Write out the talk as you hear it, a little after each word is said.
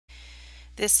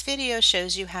This video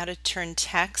shows you how to turn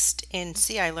text in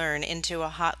CI Learn into a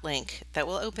hot link that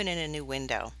will open in a new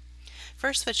window.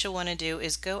 First, what you'll want to do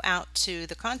is go out to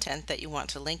the content that you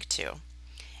want to link to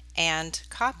and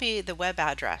copy the web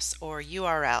address or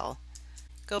URL.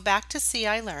 Go back to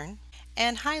CI Learn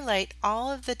and highlight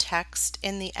all of the text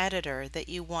in the editor that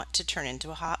you want to turn into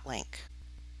a hot link.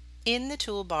 In the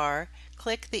toolbar,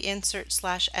 click the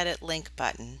Insert/Edit Link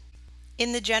button.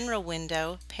 In the General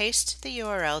window, paste the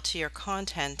URL to your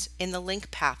content in the link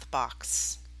path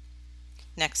box.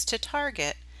 Next to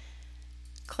Target,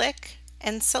 click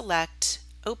and select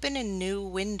Open a New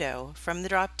Window from the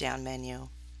drop-down menu.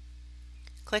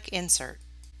 Click Insert.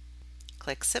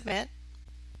 Click Submit,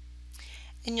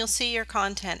 and you'll see your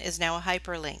content is now a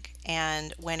hyperlink,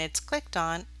 and when it's clicked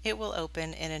on, it will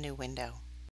open in a new window.